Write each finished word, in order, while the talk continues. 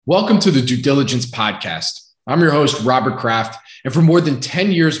Welcome to the Due Diligence Podcast. I'm your host, Robert Kraft, and for more than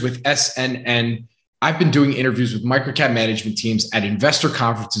 10 years with SNN, I've been doing interviews with microcap management teams at investor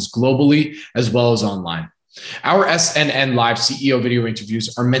conferences globally as well as online. Our SNN Live CEO video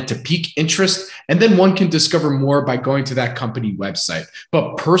interviews are meant to pique interest, and then one can discover more by going to that company website.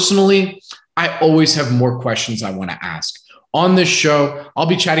 But personally, I always have more questions I want to ask. On this show, I'll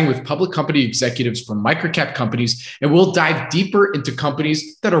be chatting with public company executives from microcap companies, and we'll dive deeper into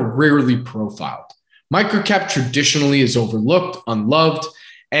companies that are rarely profiled. Microcap traditionally is overlooked, unloved,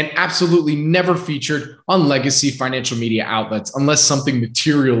 and absolutely never featured on legacy financial media outlets unless something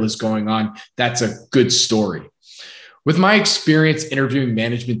material is going on. That's a good story. With my experience interviewing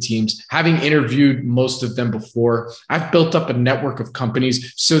management teams, having interviewed most of them before, I've built up a network of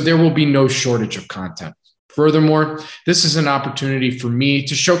companies, so there will be no shortage of content. Furthermore, this is an opportunity for me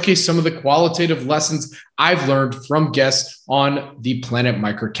to showcase some of the qualitative lessons I've learned from guests on the Planet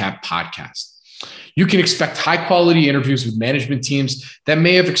Microcap podcast. You can expect high-quality interviews with management teams that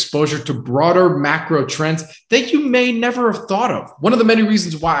may have exposure to broader macro trends that you may never have thought of. One of the many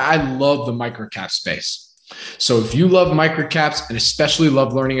reasons why I love the microcap space. So if you love microcaps and especially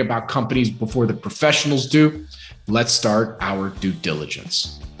love learning about companies before the professionals do, let's start our due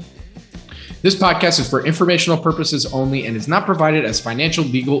diligence. This podcast is for informational purposes only and is not provided as financial,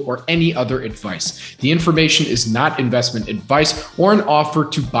 legal, or any other advice. The information is not investment advice or an offer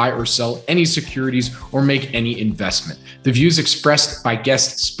to buy or sell any securities or make any investment. The views expressed by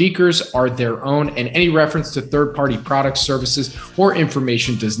guest speakers are their own, and any reference to third-party products, services, or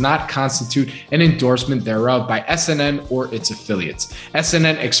information does not constitute an endorsement thereof by SNN or its affiliates.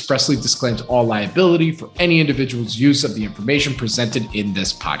 SNN expressly disclaims all liability for any individual's use of the information presented in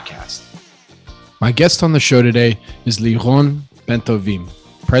this podcast. My guest on the show today is Liron Ben-Tovim,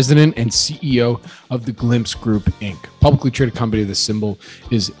 President and CEO of the Glimpse Group, Inc., publicly traded company. The symbol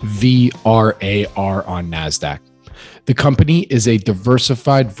is VRAR on NASDAQ. The company is a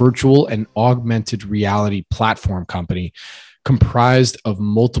diversified virtual and augmented reality platform company comprised of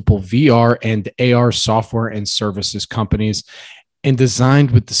multiple VR and AR software and services companies and designed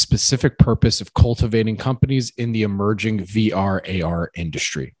with the specific purpose of cultivating companies in the emerging VR/AR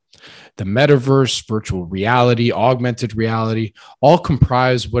industry. The metaverse, virtual reality, augmented reality, all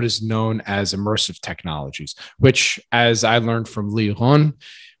comprise what is known as immersive technologies, which, as I learned from Liron,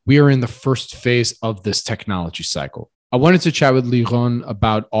 we are in the first phase of this technology cycle. I wanted to chat with Liron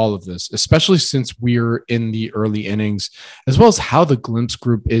about all of this, especially since we're in the early innings, as well as how the Glimpse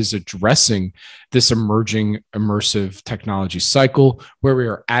Group is addressing this emerging immersive technology cycle, where we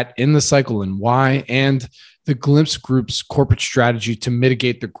are at in the cycle and why, and the Glimpse Group's corporate strategy to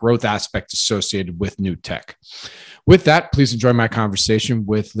mitigate the growth aspect associated with new tech. With that, please enjoy my conversation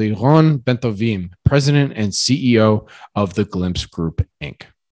with Liron Ben-Tovim, President and CEO of the Glimpse Group, Inc.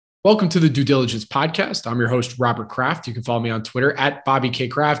 Welcome to the Due Diligence Podcast. I'm your host, Robert Kraft. You can follow me on Twitter at Bobby K.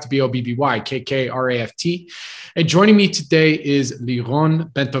 Kraft, BOBBYKKRAFT. And joining me today is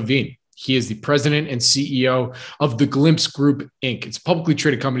Liron Ben-Tovim. He is the president and CEO of the Glimpse Group, Inc. It's a publicly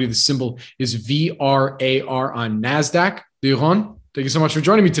traded company. The symbol is VRAR on NASDAQ. Liron, thank you so much for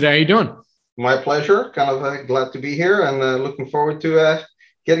joining me today. How are you doing? My pleasure. Kind of glad to be here and looking forward to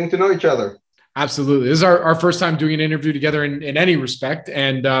getting to know each other. Absolutely. This is our first time doing an interview together in any respect.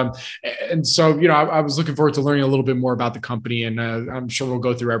 And so, I was looking forward to learning a little bit more about the company, and I'm sure we'll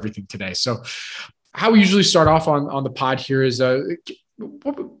go through everything today. So how we usually start off on the pod here is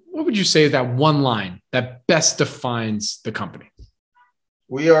what would you say is that one line that best defines the company?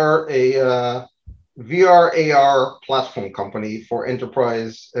 We are a VR/AR platform company for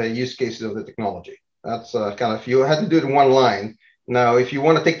enterprise use cases of the technology. That's kind of, if you had to do it in one line. Now, if you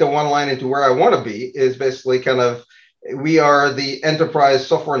want to take the one line into where I want to be, is basically kind of, we are the enterprise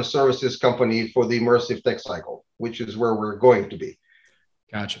software and services company for the immersive tech cycle, which is where we're going to be.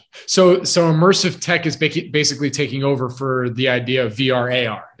 Gotcha. So immersive tech is basically taking over for the idea of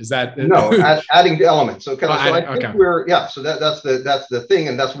VR/AR. Is that no? Adding the elements. So kind of, I think okay. So that's the thing,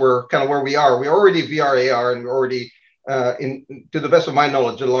 and that's where we are. We're already VR/AR, and we're already to the best of my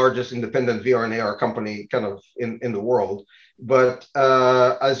knowledge, the largest independent VR and AR company kind of in the world. But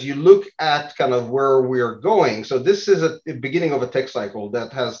as you look at kind of where we're going, so this is a beginning of a tech cycle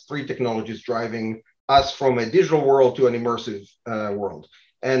that has three technologies driving us from a digital world to an immersive world.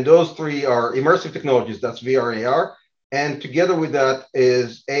 And those three are immersive technologies, that's VR/AR. And together with that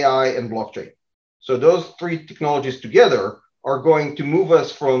is AI and blockchain. So those three technologies together are going to move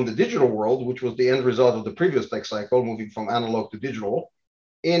us from the digital world, which was the end result of the previous tech cycle, moving from analog to digital,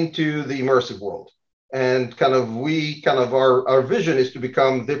 into the immersive world. And our vision is to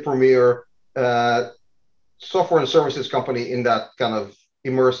become the premier software and services company in that kind of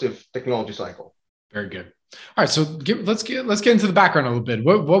immersive technology cycle. Very good. All right, so let's get into the background a little bit.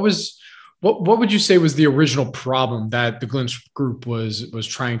 What would you say was the original problem that the Glimpse Group was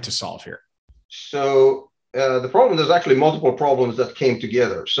trying to solve here? So the problem, there's actually multiple problems that came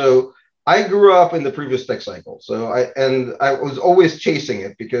together. So I grew up in the previous tech cycle. So I was always chasing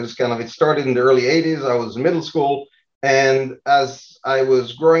it because kind of it started in the early 80s. I was in middle school. And as I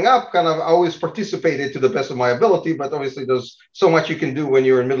was growing up, kind of I always participated to the best of my ability. But obviously, there's so much you can do when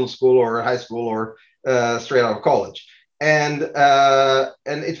you're in middle school or high school or straight out of college. And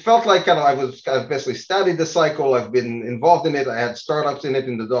it felt like kind of I was kind of basically studied the cycle. I've been involved in it. I had startups in it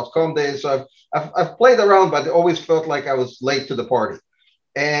in the dot-com days. So I've played around, but it always felt like I was late to the party.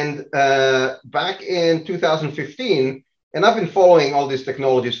 And back in 2015, and I've been following all these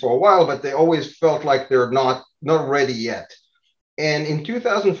technologies for a while, but they always felt like they're not ready yet. And in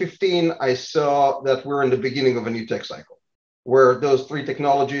 2015, I saw that we're in the beginning of a new tech cycle, where those three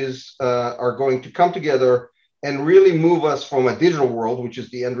technologies are going to come together and really move us from a digital world, which is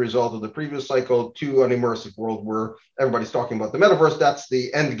the end result of the previous cycle, to an immersive world where everybody's talking about the metaverse. That's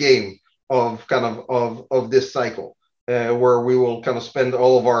the end game of this cycle. Where we will kind of spend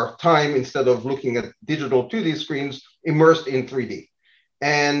all of our time, instead of looking at digital 2D screens, immersed in 3D.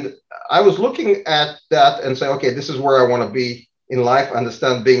 And I was looking at that and say, okay, this is where I want to be in life. I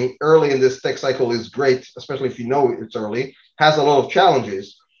understand being early in this tech cycle is great, especially if you know it's early, has a lot of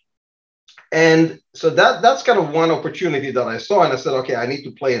challenges. And so that's kind of one opportunity that I saw. And I said, okay, I need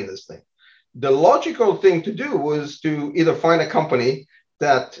to play in this thing. The logical thing to do was to either find a company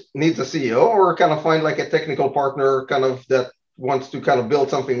that needs a CEO, or kind of find like a technical partner kind of that wants to kind of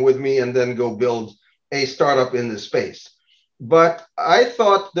build something with me and then go build a startup in this space. But I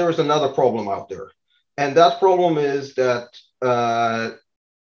thought there was another problem out there. And that problem is that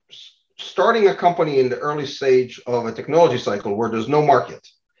starting a company in the early stage of a technology cycle where there's no market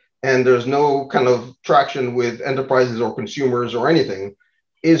and there's no kind of traction with enterprises or consumers or anything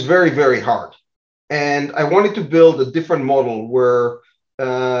is very, very hard. And I wanted to build a different model where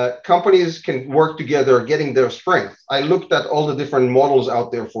companies can work together, getting their strength. I looked at all the different models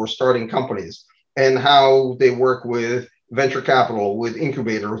out there for starting companies and how they work with venture capital, with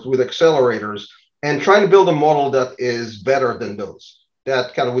incubators, with accelerators, and trying to build a model that is better than those,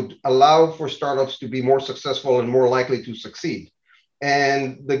 that kind of would allow for startups to be more successful and more likely to succeed.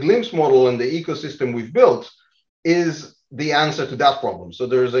 And the Glimpse model and the ecosystem we've built is the answer to that problem. So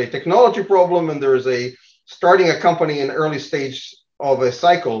there's a technology problem and there's a starting a company in early stage of a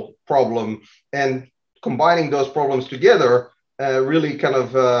cycle problem, and combining those problems together really kind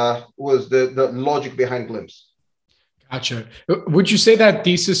of was the logic behind Glimpse. Gotcha. Would you say that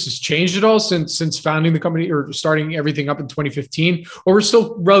thesis has changed at all since founding the company or starting everything up in 2015, or we're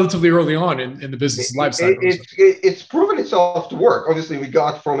still relatively early on in the business life cycle? It's proven itself to work. Obviously, we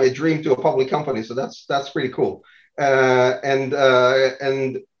got from a dream to a public company, so that's pretty cool. And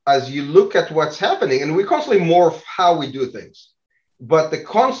as you look at what's happening, and we constantly morph how we do things. But the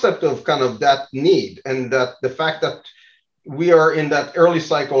concept of kind of that need, and that the fact that we are in that early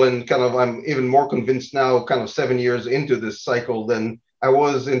cycle, and kind of I'm even more convinced now, kind of 7 years into this cycle than I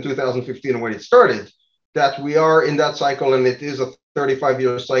was in 2015 when it started, that we are in that cycle, and it is a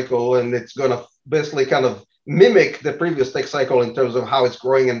 35-year cycle, and it's going to basically kind of mimic the previous tech cycle in terms of how it's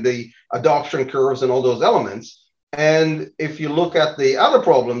growing and the adoption curves and all those elements. And if you look at the other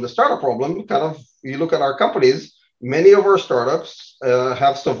problem, the startup problem, kind of you look at our companies, many of our startups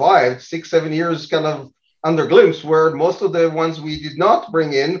have survived 6-7 years kind of under Glimpse, where most of the ones we did not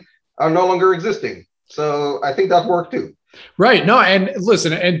bring in are no longer existing. So I think that worked too. Right. No, and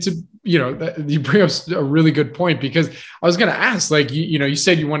listen, and to, you bring up a really good point, because I was going to ask, like, you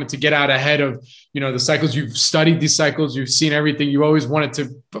said you wanted to get out ahead of, the cycles. You've studied these cycles, you've seen everything. You always wanted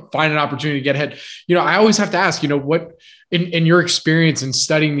to find an opportunity to get ahead. I always have to ask, what, in your experience in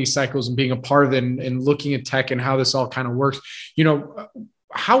studying these cycles and being a part of it and looking at tech and how this all kind of works,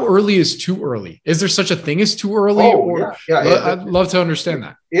 how early is too early? Is there such a thing as too early? I'd love to understand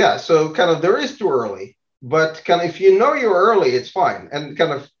that. Yeah. So kind of there is too early, but kind of if you know you're early, it's fine. And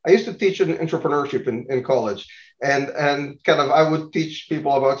kind of I used to teach entrepreneurship in college, and kind of I would teach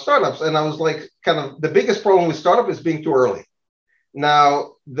people about startups, and I was like, kind of the biggest problem with startup is being too early.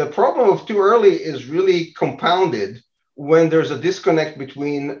 Now the problem of too early is really compounded when there's a disconnect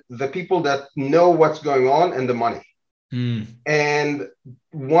between the people that know what's going on and the money. And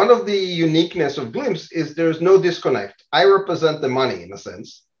one of the uniqueness of Glimpse is there's no disconnect. I represent the money in a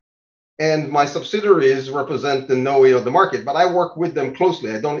sense, and my subsidiaries represent the knowing of the market, but I work with them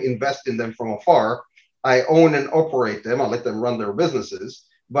closely. I don't invest in them from afar. I own and operate them. I let them run their businesses,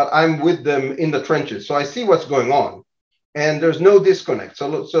 but I'm with them in the trenches. So I see what's going on. and there's no disconnect.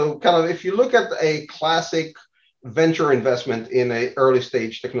 So kind of if you look at a classic venture investment in an early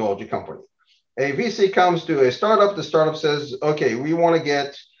stage technology company, a VC comes to a startup. The startup says, okay, we want to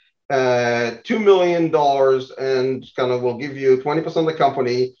get $2 million and kind of we'll give you 20% of the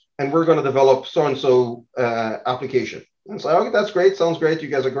company and we're going to develop so-and-so application. And so, okay, that's great. Sounds great. You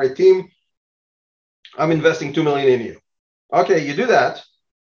guys are a great team. I'm investing 2 million in you. Okay, you do that.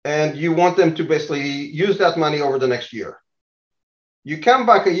 And you want them to basically use that money over the next year. You come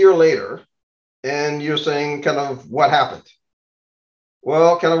back a year later and you're saying kind of what happened?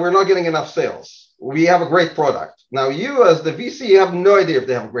 Well, kind of we're not getting enough sales. We have a great product. Now you as the VC have no idea if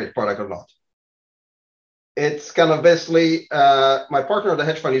they have a great product or not. It's kind of basically, my partner at the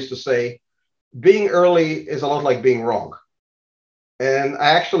hedge fund used to say, being early is a lot like being wrong. And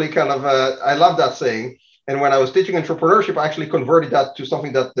I actually kind of, I love that saying. And when I was teaching entrepreneurship, I actually converted that to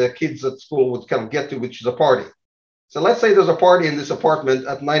something that the kids at school would kind of get to, which is a party. So let's say there's a party in this apartment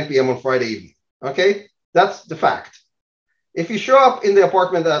at 9 p.m. on Friday evening. Okay, that's the fact. If you show up in the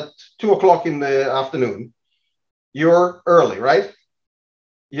apartment at 2 o'clock in the afternoon, you're early, right?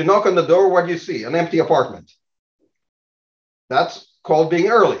 You knock on the door, what do you see? An empty apartment. That's called being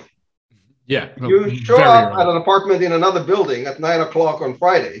early. Yeah. You show up at an apartment in another building at 9 o'clock on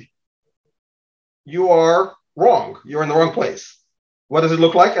Friday, you are wrong. You're in the wrong place. What does it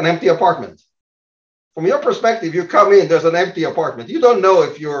look like? An empty apartment. From your perspective, you come in, there's an empty apartment. You don't know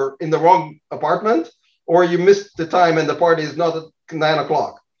if you're in the wrong apartment or you missed the time and the party is not at 9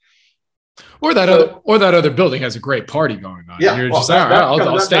 o'clock. Or that other building has a great party going on. Yeah, you're just all right,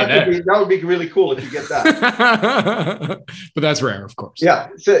 I'll stay there. That would be really cool if you get that. But that's rare, of course. Yeah.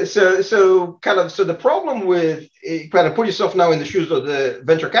 So the problem with kind of put yourself now in the shoes of the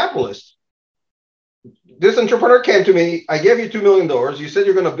venture capitalist. This entrepreneur came to me. I gave you $2 million. You said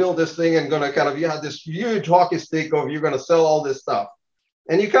you're going to build this thing and going to kind of, you had this huge hockey stick of you're going to sell all this stuff.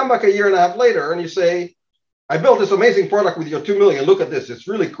 And you come back a year and a half later and you say, I built this amazing product with your $2 million. Look at this. It's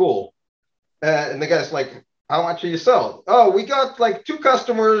really cool. And the guy's like, how much are you selling? Oh, we got like 2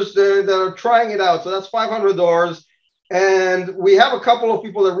 customers that are trying it out. So that's $500. And we have a couple of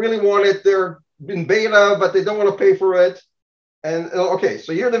people that really want it. They're in beta, but they don't want to pay for it. And okay,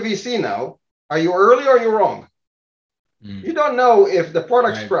 so you're the VC now. Are you early or are you wrong? You don't know if the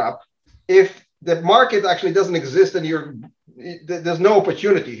product's crap, if the market actually doesn't exist and there's no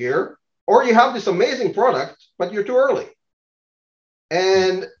opportunity here, or you have this amazing product, but you're too early.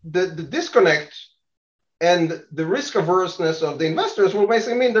 And the disconnect and the risk averseness of the investors will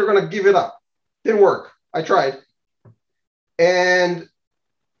basically mean they're going to give it up. Didn't work. I tried. And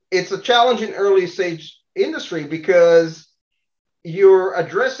it's a challenge in early stage industry because you're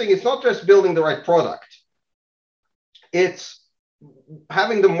addressing, it's not just building the right product. It's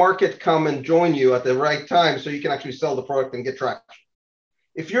having the market come and join you at the right time so you can actually sell the product and get traction.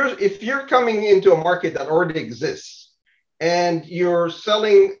 If you're coming into a market that already exists and you're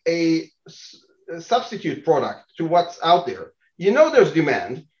selling a substitute product to what's out there, you know there's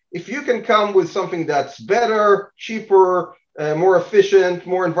demand. If you can come with something that's better, cheaper, more efficient,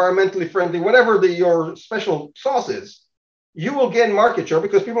 more environmentally friendly, whatever your special sauce is, you will gain market share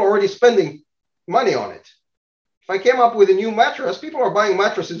because people are already spending money on it. If I came up with a new mattress, people are buying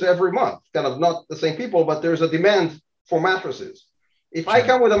mattresses every month, kind of not the same people, but there's a demand for mattresses. If I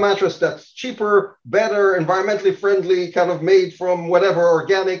come with a mattress that's cheaper, better, environmentally friendly, kind of made from whatever,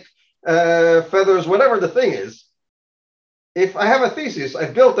 organic feathers, whatever the thing is, if I have a thesis,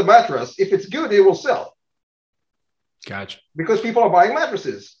 I've built the mattress, if it's good, it will sell. Gotcha. Because people are buying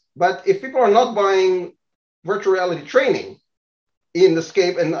mattresses. But if people are not buying virtual reality training in the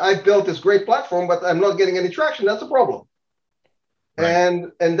Scape, and I built this great platform, but I'm not getting any traction, that's a problem.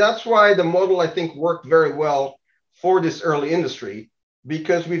 Right. And that's why the model, I think, worked very well for this early industry,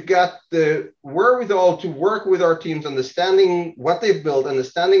 because we've got the wherewithal to work with our teams, understanding what they've built,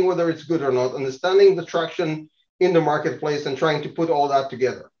 understanding whether it's good or not, understanding the traction in the marketplace, and trying to put all that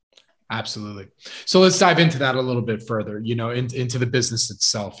together. Absolutely. So let's dive into that a little bit further, into the business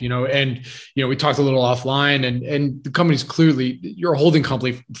itself, and, we talked a little offline and the company's clearly, you're a holding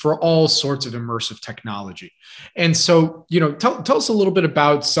company for all sorts of immersive technology. And so, tell us a little bit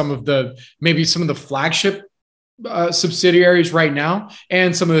about some of the flagship subsidiaries right now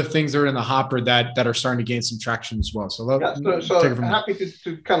and some of the things that are in the hopper that are starting to gain some traction as well. So I'm happy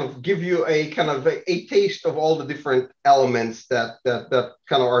to kind of give you a kind of a taste of all the different elements that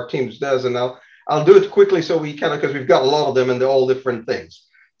kind of our teams does. And I'll do it quickly so we kind of, because we've got a lot of them and they're all different things.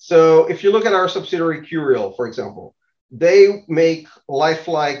 So if you look at our subsidiary Curial, for example, they make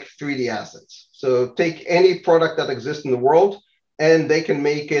lifelike 3D assets. So take any product that exists in the world and they can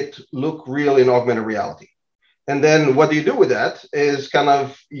make it look real in augmented reality. And then what do you do with that is kind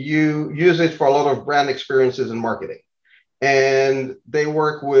of you use it for a lot of brand experiences and marketing. And they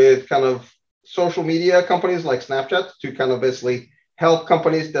work with kind of social media companies like Snapchat to kind of basically help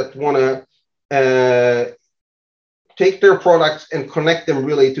companies that want to take their products and connect them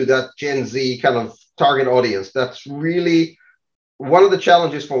really to that Gen Z kind of target audience. That's really one of the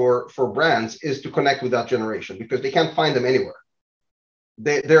challenges for brands, is to connect with that generation, because they can't find them anywhere.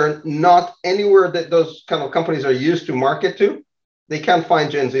 They're not anywhere that those kind of companies are used to market to. They can't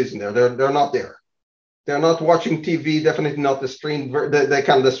find Gen Zs in there. They're not there. They're not watching TV, definitely not the stream, the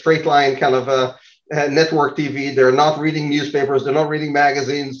kind of the straight line kind of network TV. They're not reading newspapers. They're not reading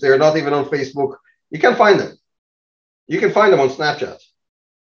magazines. They're not even on Facebook. You can't find them. You can find them on Snapchat.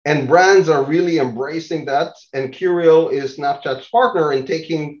 And brands are really embracing that. And Curial is Snapchat's partner in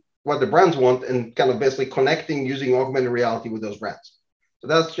taking what the brands want and kind of basically connecting using augmented reality with those brands. So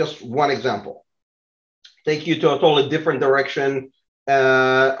that's just one example. Take you to a totally different direction.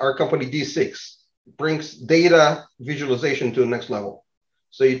 Our company D6 brings data visualization to the next level.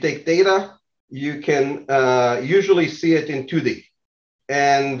 So you take data, you can usually see it in 2D.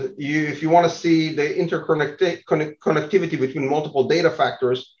 And if you want to see the interconnectivity between multiple data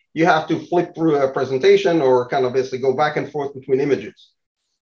factors, you have to flip through a presentation or kind of basically go back and forth between images.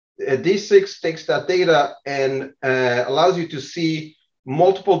 D6 takes that data and allows you to see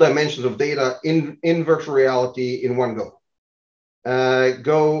multiple dimensions of data in virtual reality in one go.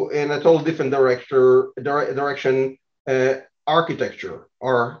 Go in a totally different direction. Architecture,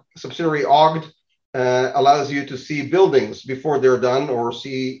 our subsidiary Augd, allows you to see buildings before they're done, or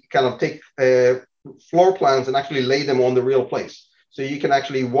see kind of take floor plans and actually lay them on the real place. So you can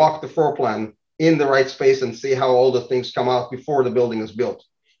actually walk the floor plan in the right space and see how all the things come out before the building is built,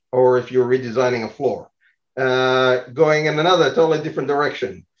 or if you're redesigning a floor. Going in another totally different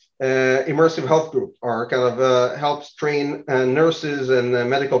direction. Immersive Health Group are kind of helps train nurses and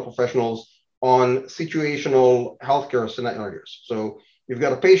medical professionals on situational healthcare scenarios. So you've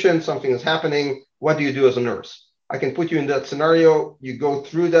got a patient, something is happening. What do you do as a nurse? I can put you in that scenario. You go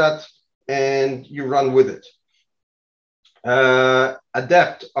through that and you run with it.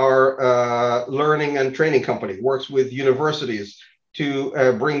 Adept, our learning and training company, works with universities to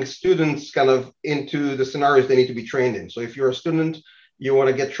bring students kind of into the scenarios they need to be trained in. So if you're a student, you want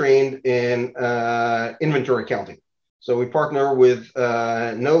to get trained in inventory accounting. So we partner with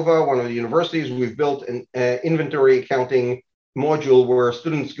Nova, one of the universities. We've built an inventory accounting module where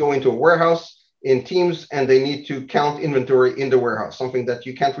students go into a warehouse in teams and they need to count inventory in the warehouse, something that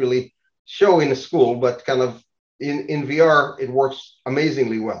you can't really show in a school, but kind of in VR, it works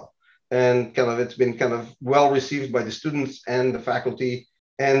amazingly well. And kind of it's been kind of well received by the students and the faculty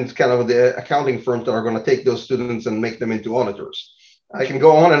and kind of the accounting firms that are going to take those students and make them into auditors. I can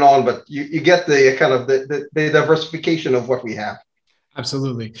go on and on, but you get the kind of the diversification of what we have.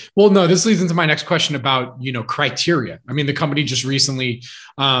 Absolutely. Well, no, this leads into my next question about, criteria. I mean, the company just recently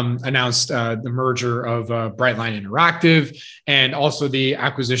announced the merger of Brightline Interactive, and also the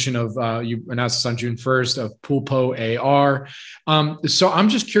acquisition of, you announced this on June 1st, of Pulpo AR. So I'm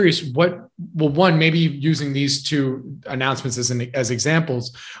just curious one, maybe using these two announcements as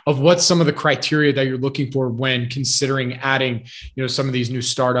examples of what some of the criteria that you're looking for when considering adding, some of these new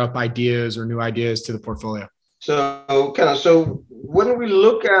startup ideas or new ideas to the portfolio. So when we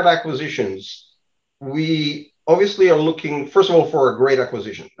look at acquisitions, we obviously are looking, first of all, for a great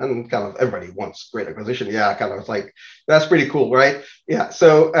acquisition, and kind of everybody wants great acquisition. Yeah, kind of like, that's pretty cool, right? Yeah.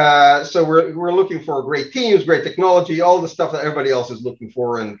 So we're looking for great teams, great technology, all the stuff that everybody else is looking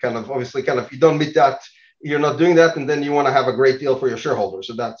for. And kind of obviously kind of, if you don't meet that, you're not doing that. And then you want to have a great deal for your shareholders.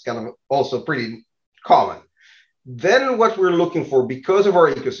 So that's kind of also pretty common. Then what we're looking for, because of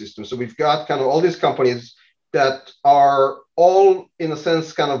our ecosystem, so we've got kind of all these companies that are all, in a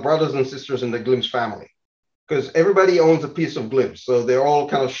sense, kind of brothers and sisters in the Glimpse family, because everybody owns a piece of Glimpse. So they all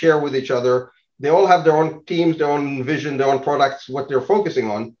kind of share with each other. They all have their own teams, their own vision, their own products, what they're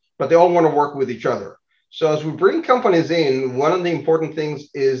focusing on, but they all want to work with each other. So as we bring companies in, one of the important things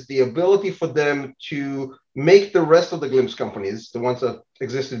is the ability for them to make the rest of the Glimpse companies, the ones that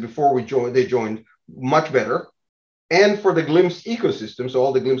existed before they joined, much better. And for the Glimpse ecosystem, so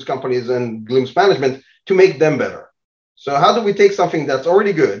all the Glimpse companies and Glimpse management, to make them better. So how do we take something that's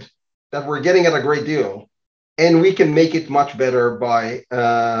already good, that we're getting at a great deal, and we can make it much better by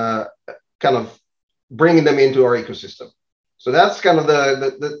kind of bringing them into our ecosystem? So that's kind of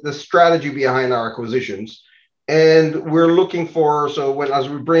the strategy behind our acquisitions. And we're looking for, as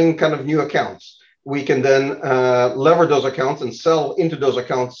we bring kind of new accounts, we can then lever those accounts and sell into those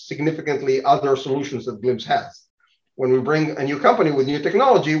accounts significantly other solutions that Glimpse has. When we bring a new company with new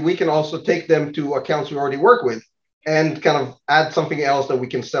technology, we can also take them to accounts we already work with and kind of add something else that we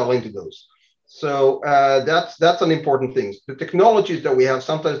can sell into those. So that's an important thing. The technologies that we have,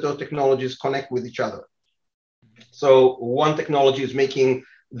 sometimes those technologies connect with each other. So one technology is making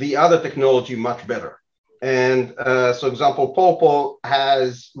the other technology much better. And so example, Polpo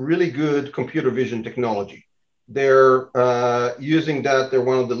has really good computer vision technology. They're using that. They're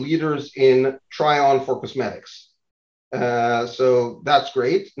one of the leaders in try-on for cosmetics. So that's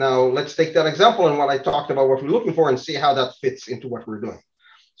great. Now let's take that example and what I talked about, what we're looking for, and see how that fits into what we're doing.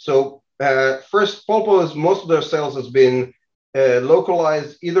 So first, Polpo's most of their sales has been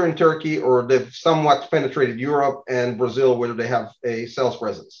localized either in Turkey, or they've somewhat penetrated Europe and Brazil, where they have a sales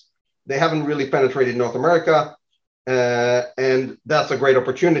presence. They haven't really penetrated North America, and that's a great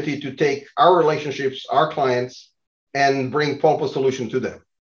opportunity to take our relationships, our clients, and bring Polpo solution to them.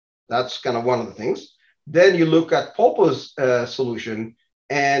 That's kind of one of the things. Then you look at Polpo's solution,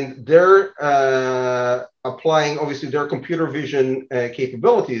 and they're applying, obviously, their computer vision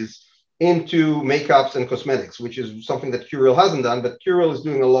capabilities into makeups and cosmetics, which is something that Curial hasn't done, but Curial is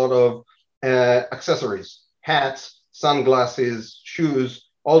doing a lot of accessories, hats, sunglasses, shoes,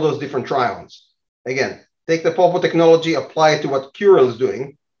 all those different try-ons. Again, take the Polpo technology, apply it to what Curial is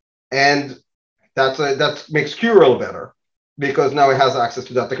doing, and that makes Curial better because now it has access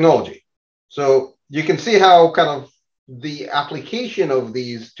to that technology. So you can see how kind of the application of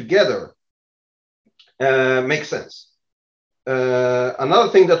these together makes sense. Another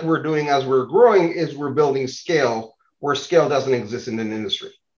thing that we're doing as we're growing is we're building scale where scale doesn't exist in an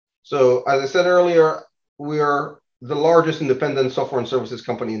industry. So as I said earlier, we are the largest independent software and services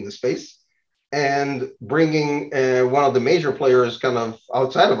company in the space, and bringing one of the major players kind of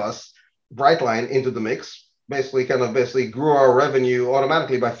outside of us, Brightline, into the mix, basically grew our revenue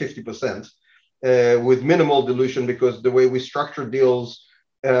automatically by 50%. With minimal dilution, because the way we structure deals,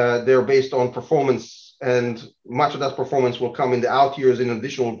 they're based on performance, and much of that performance will come in the out years in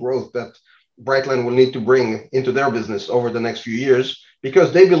additional growth that Brightline will need to bring into their business over the next few years,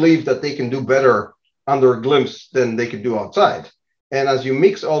 because they believe that they can do better under Glimpse than they could do outside. And as you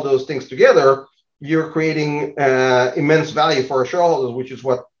mix all those things together, you're creating immense value for our shareholders, which is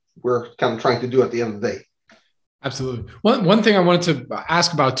what we're kind of trying to do at the end of the day. Absolutely. One thing I wanted to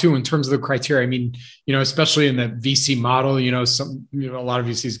ask about too, in terms of the criteria, I mean, especially in the VC model, a lot of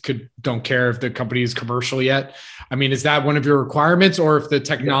VCs don't care if the company is commercial yet. I mean, is that one of your requirements, or if the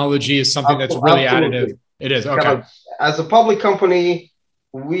technology is something that's really additive? It is. Okay. Kind of, as a public company,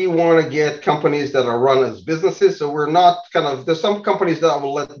 we want to get companies that are run as businesses. So we're not there's some companies that I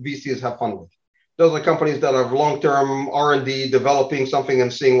will let VCs have fun with. Those are companies that have long-term R&D, developing something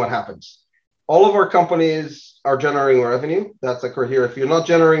and seeing what happens. All of our companies are generating revenue. That's a criteria. If you're not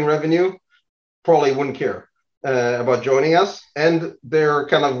generating revenue, probably wouldn't care about joining us. And they're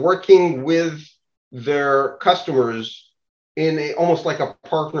kind of working with their customers in almost like a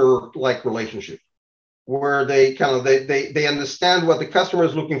partner-like relationship, where they understand what the customer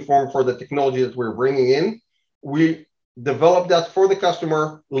is looking for the technology that we're bringing in. We develop that for the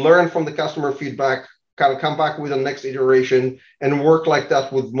customer, learn from the customer feedback, kind of come back with the next iteration, and work like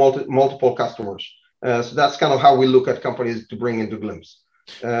that with multiple customers. So that's kind of how we look at companies to bring into Glimpse.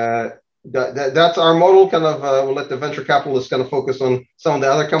 That's our model. We'll let the venture capitalists kind of focus on some of the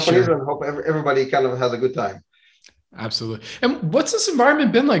other companies, sure, and hope everybody kind of has a good time. Absolutely. And what's this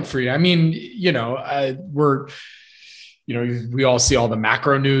environment been like for you? I mean, we all see all the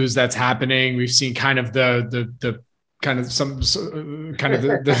macro news that's happening. We've seen kind of the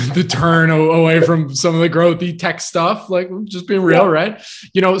turn away from some of the growthy tech stuff, like just being real, right?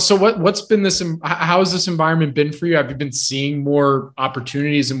 So what's been how has this environment been for you? Have you been seeing more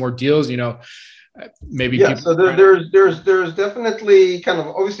opportunities and more deals? Maybe. Yeah. So there's definitely kind of,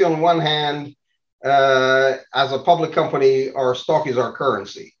 obviously, on one hand, as a public company, our stock is our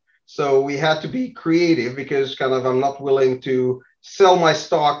currency. So we had to be creative, because I'm not willing to sell my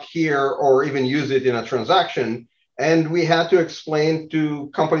stock here or even use it in a transaction. And we had to explain to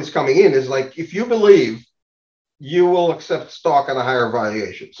companies coming in, is like, if you believe, you will accept stock at a higher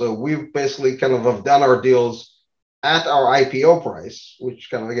valuation. So we've basically have done our deals at our IPO price,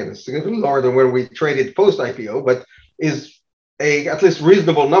 which again, is significantly lower than when we traded post IPO, but is a at least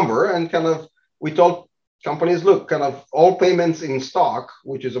reasonable number. And we told companies, look, all payments in stock,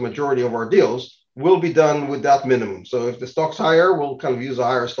 which is a majority of our deals, will be done with that minimum. So if the stock's higher, we'll use a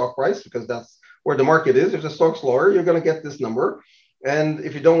higher stock price, because that's where the market is. If the stock's lower, you're going to get this number. And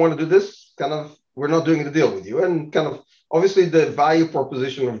if you don't want to do this, we're not doing the deal with you. And obviously the value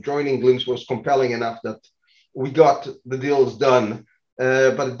proposition of joining Glimpse was compelling enough that we got the deals done.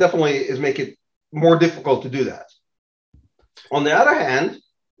 But it definitely is making it more difficult to do that. On the other hand,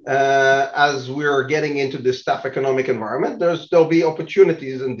 as we're getting into this tough economic environment, there'll be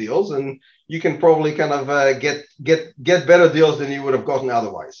opportunities and deals, and you can probably kind of get better deals than you would have gotten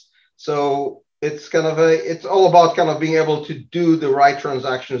otherwise. So it's kind of it's all about kind of being able to do the right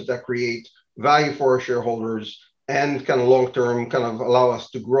transactions that create value for our shareholders and kind of long term kind of allow us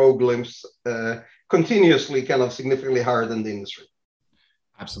to grow Glimpse continuously, kind of significantly higher than the industry.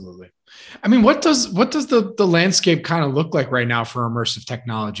 Absolutely. I mean, what does the landscape kind of look like right now for immersive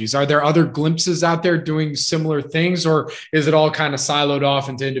technologies? Are there other glimpses out there doing similar things, or is it all kind of siloed off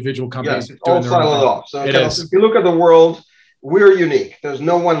into individual companies? Yeah, it's all siloed off. So it is. If you look at the world, we're unique. There's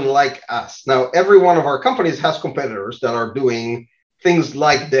no one like us. Now, every one of our companies has competitors that are doing things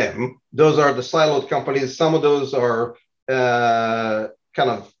like them. Those are the siloed companies. Some of those are kind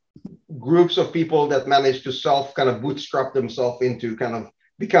of groups of people that manage to kind of bootstrap themselves into kind of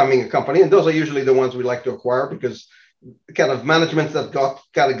becoming a company, and those are usually the ones we like to acquire because kind of managements that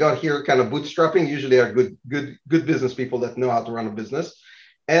got here kind of bootstrapping usually are good business people that know how to run a business.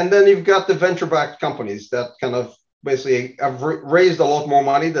 And then you've got the venture-backed companies that kind of basically have raised a lot more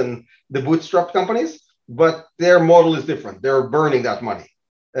money than the bootstrap companies, but their model is different. They're burning that money.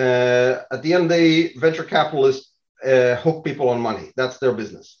 At the end, the venture capitalists hook people on money. That's their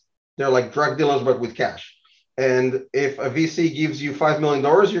business. They're like drug dealers, but with cash. And if a VC gives you $5 million,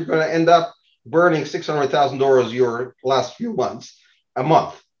 you're going to end up burning $600,000 your last few months, a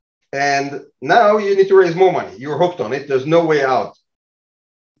month. And now you need to raise more money. You're hooked on it. There's no way out.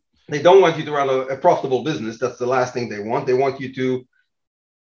 They don't want you to run a profitable business. That's the last thing they want. They want you to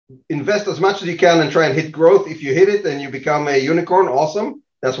invest as much as you can and try and hit growth. If you hit it and you become a unicorn, awesome.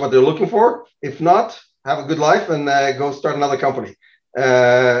 That's what they're looking for. If not, have a good life and go start another company.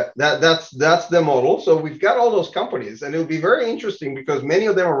 That's the model. So we've got all those companies, and it'll be very interesting because many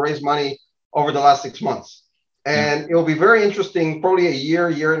of them have raised money over the last 6 months, and it'll be very interesting probably a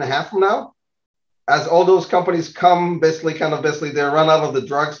year and a half from now, as all those companies come basically they run out of the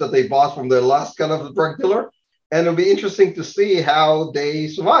drugs that they bought from their last kind of drug dealer, and it'll be interesting to see how they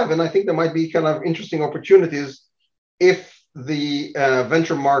survive. And I think there might be kind of interesting opportunities if the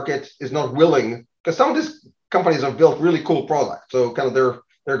venture market is not willing, because some of these companies have built really cool products. So kind of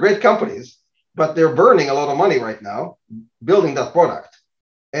they're great companies, but they're burning a lot of money right now building that product.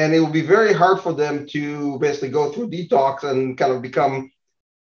 And it will be very hard for them to basically go through detox and kind of become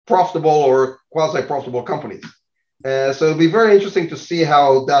profitable or quasi-profitable companies. So it'll be very interesting to see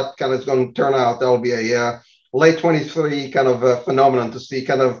how that kind of is going to turn out. That will be a late 23 kind of a phenomenon to see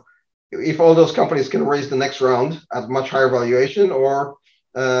kind of if all those companies can raise the next round at much higher valuation, or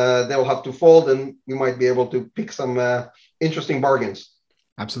they'll have to fold, and we might be able to pick some interesting bargains.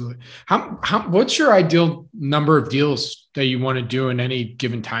 Absolutely. What's your ideal number of deals that you want to do in any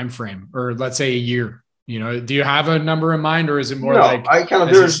given time frame, or let's say a year? You know, do you have a number in mind, or is it more like I kind of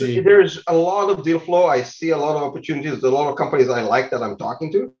there's a lot of deal flow. I see a lot of opportunities. There's a lot of companies I like that I'm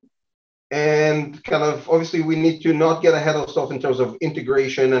talking to, and kind of obviously we need to not get ahead of stuff in terms of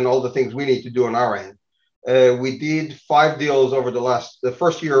integration and all the things we need to do on our end. We did 5 deals over the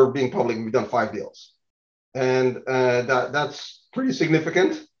first year of being public. We've done 5 deals, and that's pretty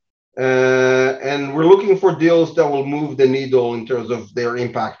significant. And we're looking for deals that will move the needle in terms of their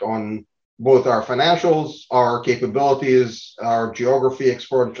impact on both our financials, our capabilities, our geography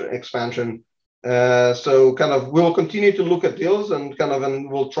expansion. So kind of we'll continue to look at deals and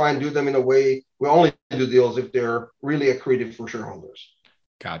we'll try and do them in a way we only do deals if they're really accretive for shareholders.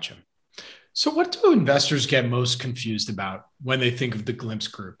 Gotcha. So what do investors get most confused about when they think of the Glimpse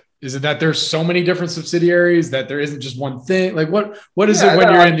Group? Is it that there's so many different subsidiaries that there isn't just one thing? Like what is it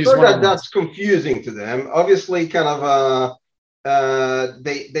when you're in these one-on-ones? That's confusing to them. Obviously, kind of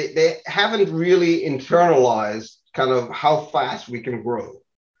they haven't really internalized kind of how fast we can grow.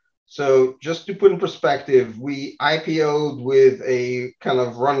 So just to put in perspective, we IPO'd with a kind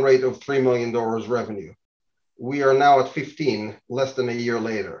of run rate of $3 million revenue. We are now at 15, less than a year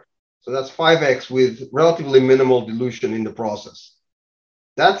later. So that's 5x with relatively minimal dilution in the process.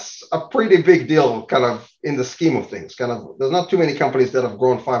 That's a pretty big deal kind of in the scheme of things. Kind of there's not too many companies that have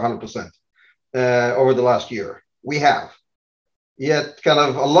grown 500% over the last year. We have. Yet kind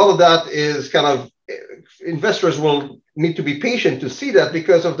of a lot of that is kind of investors will need to be patient to see that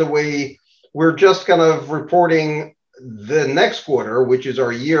because of the way we're just kind of reporting the next quarter, which is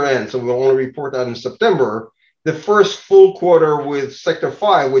our year end. So we'll only report that in September. The first full quarter with Sector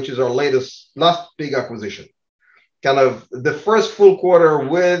 5, which is our last big acquisition. Kind of the first full quarter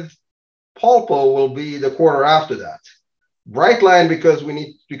with Polpo will be the quarter after that. Brightline,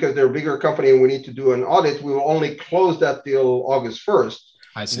 because they're a bigger company and we need to do an audit, we will only close that deal August 1st.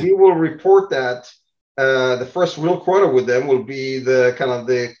 I see. We will report that The first real quarter with them will be the kind of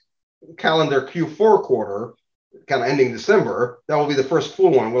the calendar Q4 quarter, kind of ending December. That will be the first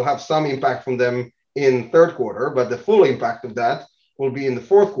full one. We'll have some impact from them in third quarter, but the full impact of that will be in the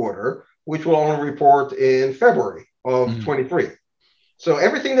fourth quarter, which will only report in February of 23. So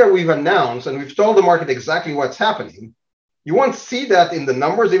everything that we've announced, and we've told the market exactly what's happening, you won't see that in the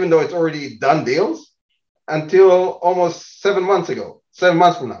numbers, even though it's already done deals, until almost 7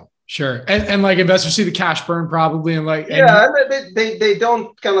 months from now. Sure. And like investors see the cash burn probably, and like, and they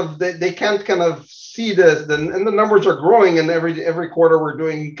don't kind of, they can't kind of see this, and the numbers are growing, and every quarter we're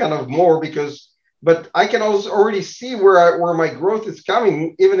doing kind of more but I can also already see where my growth is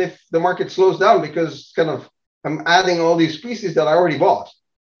coming, even if the market slows down, because kind of I'm adding all these pieces that I already bought.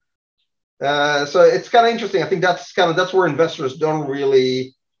 So it's kind of interesting. I think that's where investors don't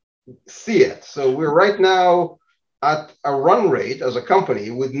really see it. So we're right now at a run rate as a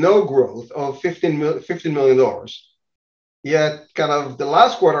company with no growth of $15 million. Yet kind of the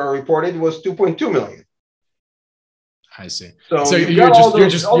last quarter I reported was 2.2 million. I see. So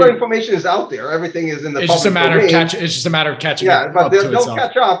all the information is out there. Everything is in the public domain. It's just a matter of catching. Yeah, but they'll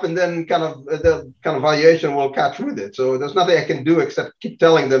catch up, and then the kind of valuation will catch with it. So there's nothing I can do except keep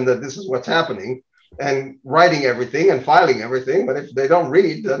telling them that this is what's happening and writing everything and filing everything. But if they don't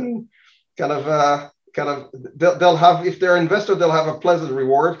read, then they'll have, if they're an investor, they'll have a pleasant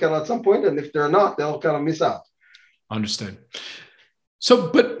reward kind of at some point, and if they're not, they'll kind of miss out. Understood.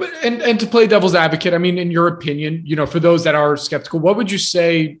 So, but to play devil's advocate, I mean, in your opinion, for those that are skeptical, what would you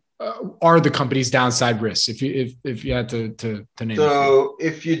say are the company's downside risks if you had to name? So,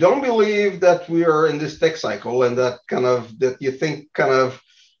 if you don't believe that we are in this tech cycle, and that you think kind of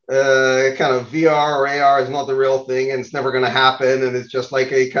VR or AR is not the real thing and it's never going to happen, and it's just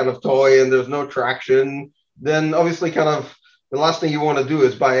like a kind of toy and there's no traction, then obviously kind of the last thing you want to do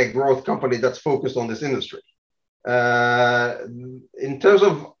is buy a growth company that's focused on this industry. In terms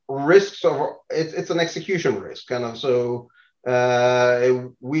of risks, it's an execution risk kind of. So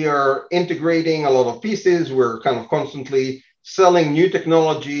we are integrating a lot of pieces. We're kind of constantly selling new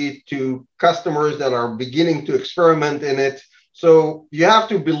technology to customers that are beginning to experiment in it. So you have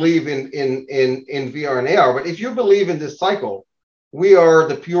to believe in VR and AR. But if you believe in this cycle, we are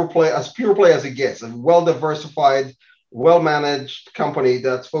the pure play as it gets, a well-diversified, well-managed company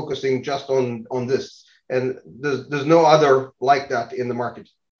that's focusing just on this. And there's no other like that in the market.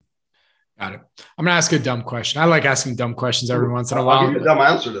 Got it. I'm gonna ask a dumb question. I like asking dumb questions every once in a while. I'll give you a dumb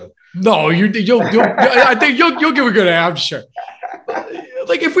answer though. No, you'll I think you'll give a good answer. I'm sure.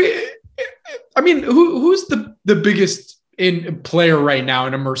 Like who's the biggest player right now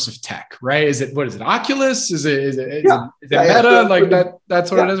in immersive tech? Right? Is it Oculus? Is it Meta? So, like that?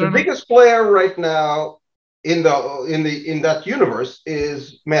 That's what it is. The biggest player right now in that universe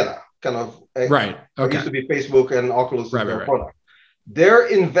is Meta. Kind of right. Okay. It used to be Facebook and Oculus product. They're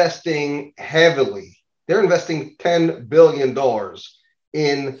investing heavily. They're investing $10 billion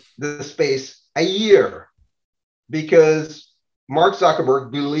in the space a year because Mark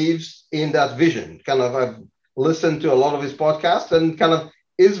Zuckerberg believes in that vision. Kind of, I've listened to a lot of his podcasts, and kind of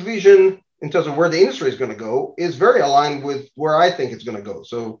his vision in terms of where the industry is going to go is very aligned with where I think it's going to go.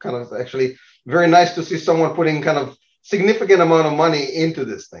 So kind of actually very nice to see someone putting kind of significant amount of money into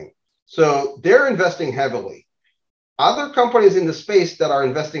this thing. So they're investing heavily. Other companies in the space that are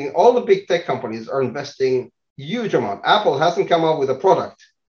investing, all the big tech companies are investing huge amount. Apple hasn't come out with a product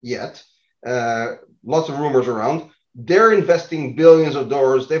yet. Lots of rumors around. They're investing billions of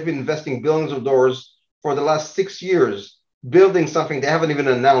dollars. They've been investing billions of dollars for the last 6 years, building something they haven't even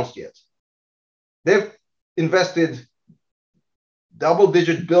announced yet. They've invested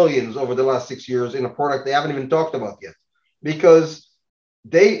double-digit billions over the last 6 years in a product they haven't even talked about yet, because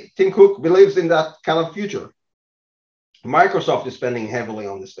Tim Cook believes in that kind of future. Microsoft is spending heavily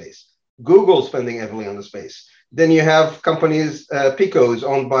on the space. Google spending heavily on the space. Then you have companies, Pico is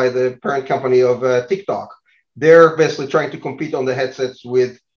owned by the parent company of TikTok. They're basically trying to compete on the headsets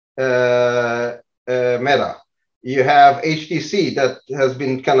with Meta. You have HTC that has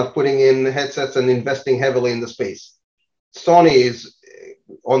been kind of putting in headsets and investing heavily in the space. Sony is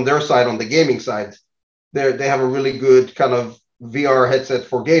on their side, on the gaming side. They have a really good kind of VR headset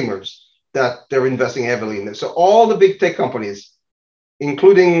for gamers that they're investing heavily in. So all the big tech companies,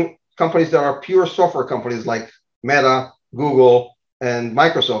 including companies that are pure software companies like Meta, Google, and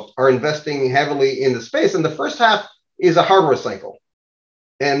Microsoft, are investing heavily in the space. And the first half is a hardware cycle.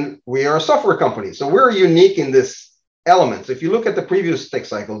 And we are a software company. So we're unique in this element. So if you look at the previous tech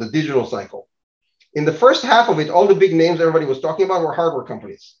cycle, the digital cycle, in the first half of it, all the big names everybody was talking about were hardware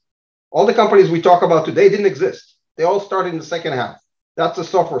companies. All the companies we talk about today didn't exist. They all started in the second half. That's a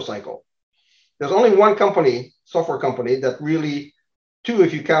software cycle. There's only one company, software company, that really, two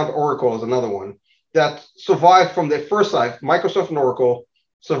if you count Oracle as another one, that survived from the first half. Microsoft and Oracle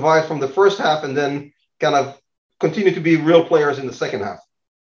survived from the first half and then kind of continue to be real players in the second half.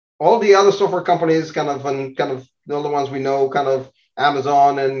 All the other software companies, kind of the other ones we know, kind of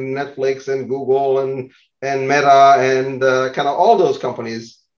Amazon and Netflix and Google and Meta and kind of all those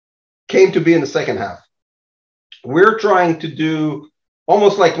companies came to be in the second half. We're trying to do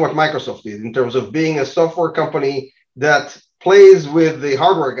almost like what Microsoft did in terms of being a software company that plays with the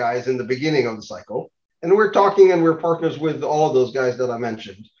hardware guys in the beginning of the cycle. And we're talking and we're partners with all of those guys that I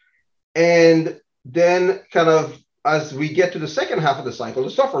mentioned. And then kind of as we get to the second half of the cycle, the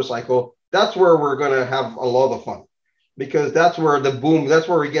software cycle, that's where we're going to have a lot of fun, because that's where the boom, that's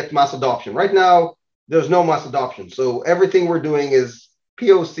where we get mass adoption. Right now, there's no mass adoption. So everything we're doing is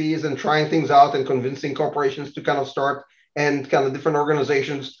POCs and trying things out and convincing corporations to kind of start, and kind of different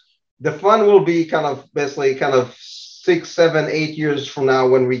organizations. The fun will be kind of basically kind of 6, 7, 8 years from now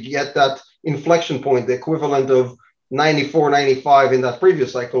when we get that inflection point, the equivalent of 94, 95 in that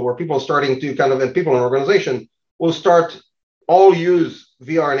previous cycle, where people are starting to kind of, and people in an organization will start all use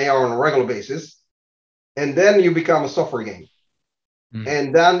VR and AR on a regular basis. And then you become a software game.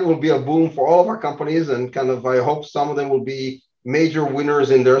 And then will be a boom for all of our companies. And kind of, I hope some of them will be major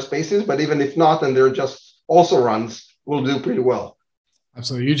winners in their spaces, but even if not, and they're just also runs, will do pretty well.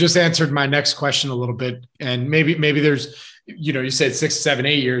 Absolutely. You just answered my next question a little bit. And maybe there's, you said 6, 7,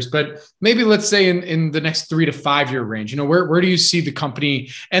 8 years, but maybe let's say in the next 3 to 5 year range, where do you see the company?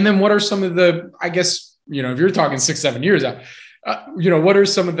 And then what are some of the, I guess, if you're talking 6, 7 years out, what are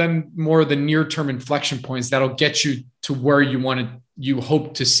some of them more the near-term inflection points that'll get you to where you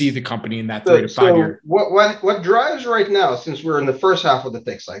hope to see the company in that 3 to 5 year? What drives right now, since we're in the first half of the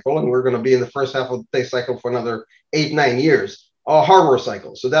tech cycle, and we're going to be in the first half of the tech cycle for another 8, 9 years, a hardware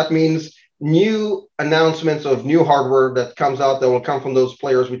cycle. So that means new announcements of new hardware that comes out that will come from those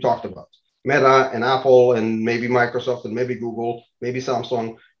players we talked about. Meta and Apple and maybe Microsoft and maybe Google, maybe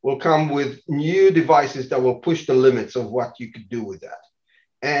Samsung will come with new devices that will push the limits of what you could do with that.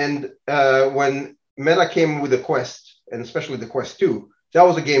 And when Meta came with the Quest, and especially the Quest 2, that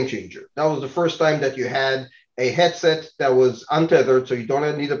was a game changer. That was the first time that you had a headset that was untethered. So you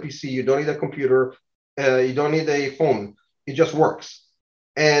don't need a PC, you don't need a computer, you don't need a phone. It just works.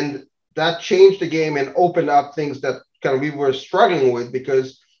 And that changed the game and opened up things that kind of we were struggling with,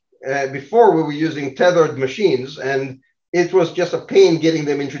 because before we were using tethered machines and it was just a pain getting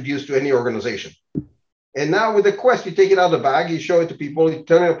them introduced to any organization. And now with the Quest, you take it out of the bag, you show it to people, you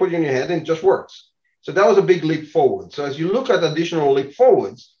turn it, put it in your head, and it just works. So that was a big leap forward. So as you look at additional leap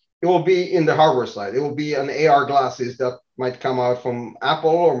forwards, it will be in the hardware side. It will be an AR glasses that might come out from Apple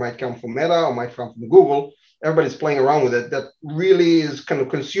or might come from Meta or might come from Google. Everybody's playing around with it. That really is kind of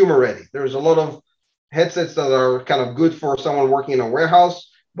consumer ready. There's a lot of headsets that are kind of good for someone working in a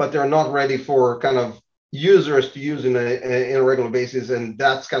warehouse, but they're not ready for kind of users to use in a regular basis. And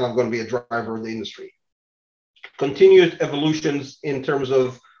that's kind of going to be a driver of the industry. Continued evolutions in terms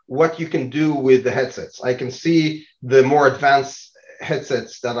of what you can do with the headsets. I can see the more advanced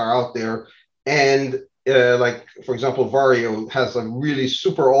headsets that are out there. And like, for example, Vario has a really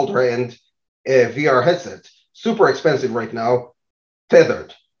super ultra end VR headset, super expensive right now,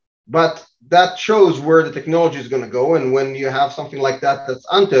 tethered. But that shows where the technology is going to go. And when you have something like that that's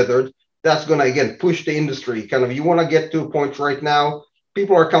untethered, that's going to, again, push the industry. Kind of, you want to get to a point right now,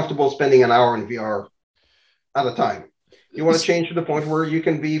 people are comfortable spending an hour in VR at a time. You want to change to the point where you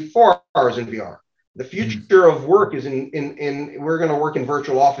can be 4 hours in VR. The future of work is we're going to work in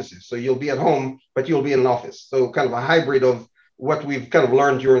virtual offices. So you'll be at home, but you'll be in an office. So kind of a hybrid of what we've kind of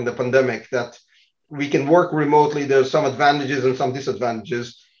learned during the pandemic, that we can work remotely. There's some advantages and some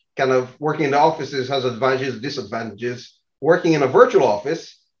disadvantages. Kind of working in the offices has advantages, disadvantages. Working in a virtual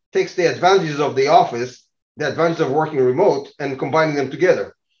office takes the advantages of the office, the advantages of working remote, and combining them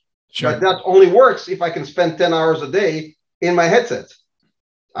together. Sure. But that only works if I can spend 10 hours a day in my headset.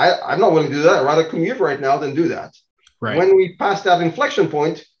 I'm not willing to do that. I'd rather commute right now than do that. Right. When we pass that inflection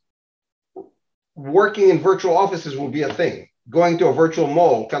point, working in virtual offices will be a thing. Going to a virtual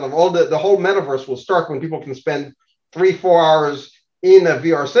mall, kind of all the whole metaverse will start when people can spend 3-4 hours in a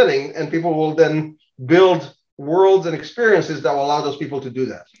VR setting, and people will then build worlds and experiences that will allow those people to do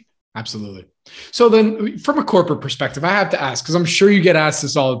that. Absolutely. So then from a corporate perspective, I have to ask, because I'm sure you get asked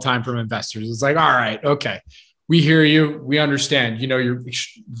this all the time from investors. It's like, all right, okay, we hear you. We understand, you're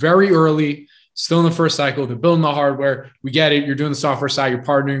very early, still in the first cycle. They're building the hardware. We get it. You're doing the software side. You're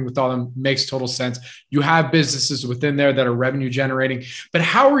partnering with all them. Makes total sense. You have businesses within there that are revenue generating, but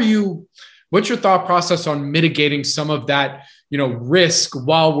how are you, What's your thought process on mitigating some of that, risk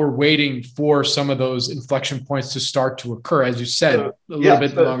while we're waiting for some of those inflection points to start to occur, as you said, a little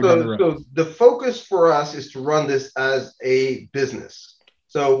bit longer down the road? So the focus for us is to run this as a business.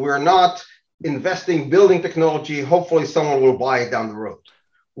 So we're not investing, building technology. Hopefully someone will buy it down the road.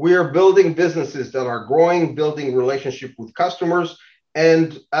 We're building businesses that are growing, building relationship with customers.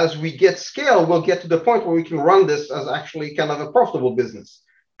 And as we get scale, we'll get to the point where we can run this as actually kind of a profitable business.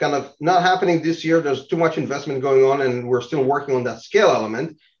 Kind of not happening this year. There's too much investment going on, and we're still working on that scale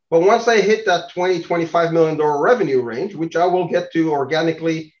element. But once I hit that $20-25 million revenue range, which I will get to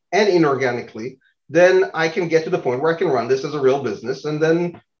organically and inorganically, then I can get to the point where I can run this as a real business. And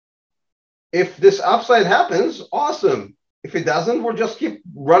then if this upside happens, awesome. If it doesn't, we'll just keep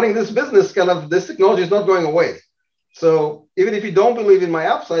running this business. Kind of this technology is not going away. So even if you don't believe in my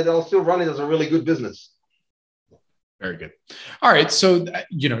upside, I'll still run it as a really good business. Very good. All right. So,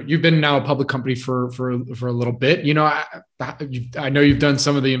 you've been now a public company for a little bit. I know you've done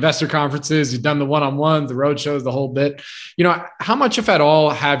some of the investor conferences, you've done the one-on-ones, the road shows, the whole bit. How much, if at all,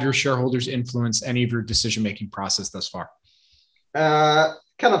 have your shareholders influenced any of your decision-making process thus far?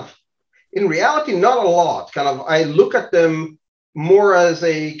 Kind of, in reality, not a lot. Kind of, I look at them more as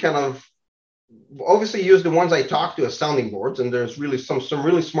a kind of, obviously use the ones I talk to as sounding boards. And there's really some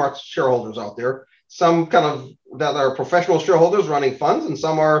really smart shareholders out there. Some kind of that are professional shareholders running funds, and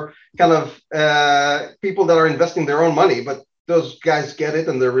some are kind of people that are investing their own money, but those guys get it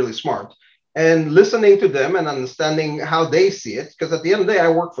and they're really smart. And listening to them and understanding how they see it, because at the end of the day, I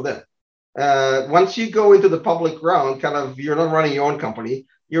work for them. Once you go into the public realm, kind of, you're not running your own company,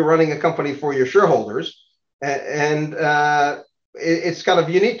 you're running a company for your shareholders. And it's kind of,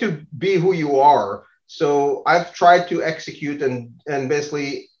 you need to be who you are. So I've tried to execute and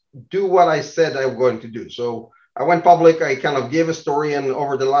basically do what I said I'm going to do. So I went public, I kind of gave a story, and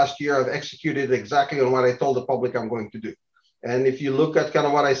over the last year, I've executed exactly on what I told the public I'm going to do. And if you look at kind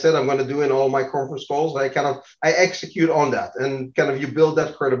of what I said I'm going to do in all my conference calls, I execute on that, and kind of you build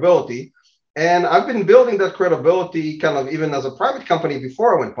that credibility. And I've been building that credibility kind of even as a private company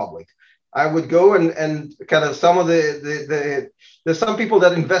before I went public. I would go and kind of some of there's some people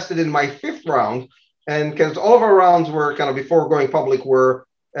that invested in my fifth round, and because all of our rounds were kind of before going public were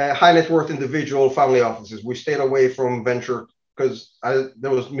high net worth individual family offices. We stayed away from venture because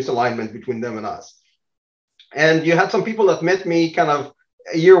there was misalignment between them and us. And you had some people that met me kind of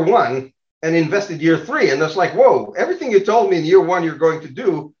year one and invested year three. And it's like, whoa, everything you told me in year one you're going to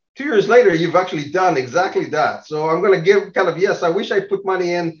do, 2 years later, you've actually done exactly that. So I'm going to give kind of, yes, I wish I put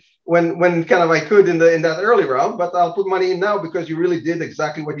money in when kind of I could in that early round, but I'll put money in now because you really did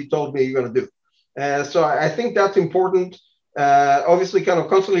exactly what you told me you're going to do. So I think that's important. Obviously kind of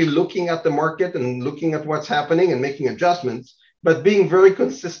constantly looking at the market and looking at what's happening and making adjustments, but being very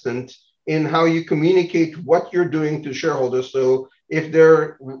consistent in how you communicate what you're doing to shareholders. So if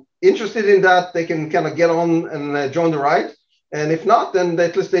they're interested in that, they can kind of get on and join the ride. And if not, then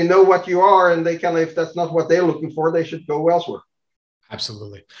at least they know what you are, and they kind of, if that's not what they're looking for, they should go elsewhere.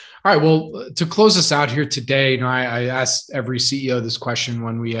 Absolutely. All right. Well, to close us out here today, I asked every CEO this question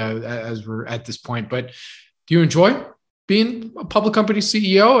when as we're at this point, but do you enjoy being a public company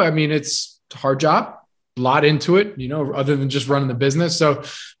CEO? I mean, it's a hard job, a lot into it, other than just running the business. So,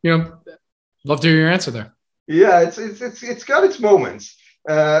 love to hear your answer there. Yeah, it's got its moments.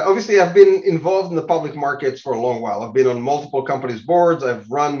 Obviously, I've been involved in the public markets for a long while. I've been on multiple companies' boards. I've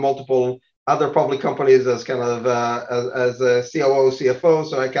run multiple other public companies as kind of as a COO, CFO.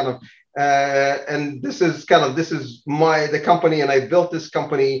 So I kind of and this is the company, and I built this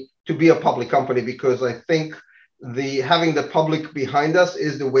company to be a public company because I think having the public behind us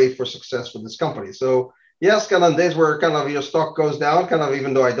is the way for success for this company. So yes, kind of days where kind of your stock goes down, kind of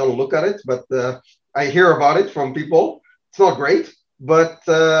even though I don't look at it, but I hear about it from people. It's not great. But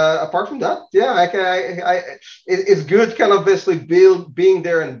apart from that, yeah, it's good kind of basically being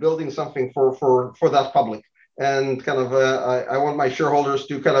there and building something for that public. And kind of I want my shareholders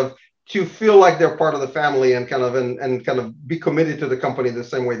to feel like they're part of the family and kind of be committed to the company the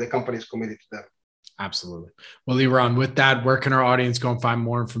same way the company is committed to them. Absolutely. Well, Liron, with that, where can our audience go and find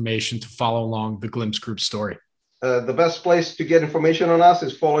more information to follow along the Glimpse Group story? The best place to get information on us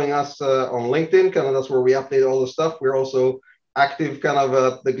is following us on LinkedIn. Kind of that's where we update all the stuff. We're also active kind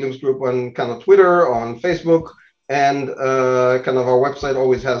of the Glimpse Group on kind of Twitter, on Facebook, and kind of our website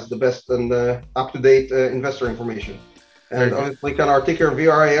always has the best and up-to-date investor information. And obviously kind of our ticker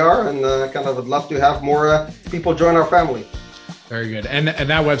VRAR, and kind of would love to have more people join our family. Very good. And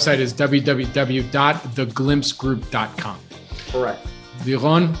that website is www.theglimpsegroup.com. Correct.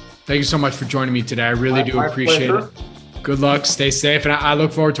 Liron, thank you so much for joining me today. I really do appreciate it. Good luck. Stay safe. And I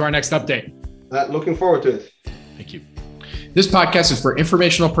look forward to our next update. Looking forward to it. Thank you. This podcast is for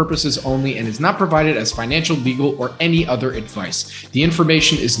informational purposes only and is not provided as financial, legal, or any other advice. The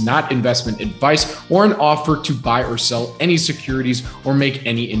information is not investment advice or an offer to buy or sell any securities or make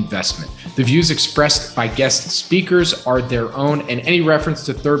any investment. The views expressed by guest speakers are their own, and any reference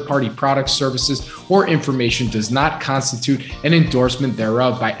to third-party products, services, or information does not constitute an endorsement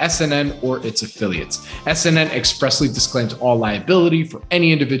thereof by SNN or its affiliates. SNN expressly disclaims all liability for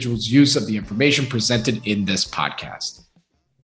any individual's use of the information presented in this podcast.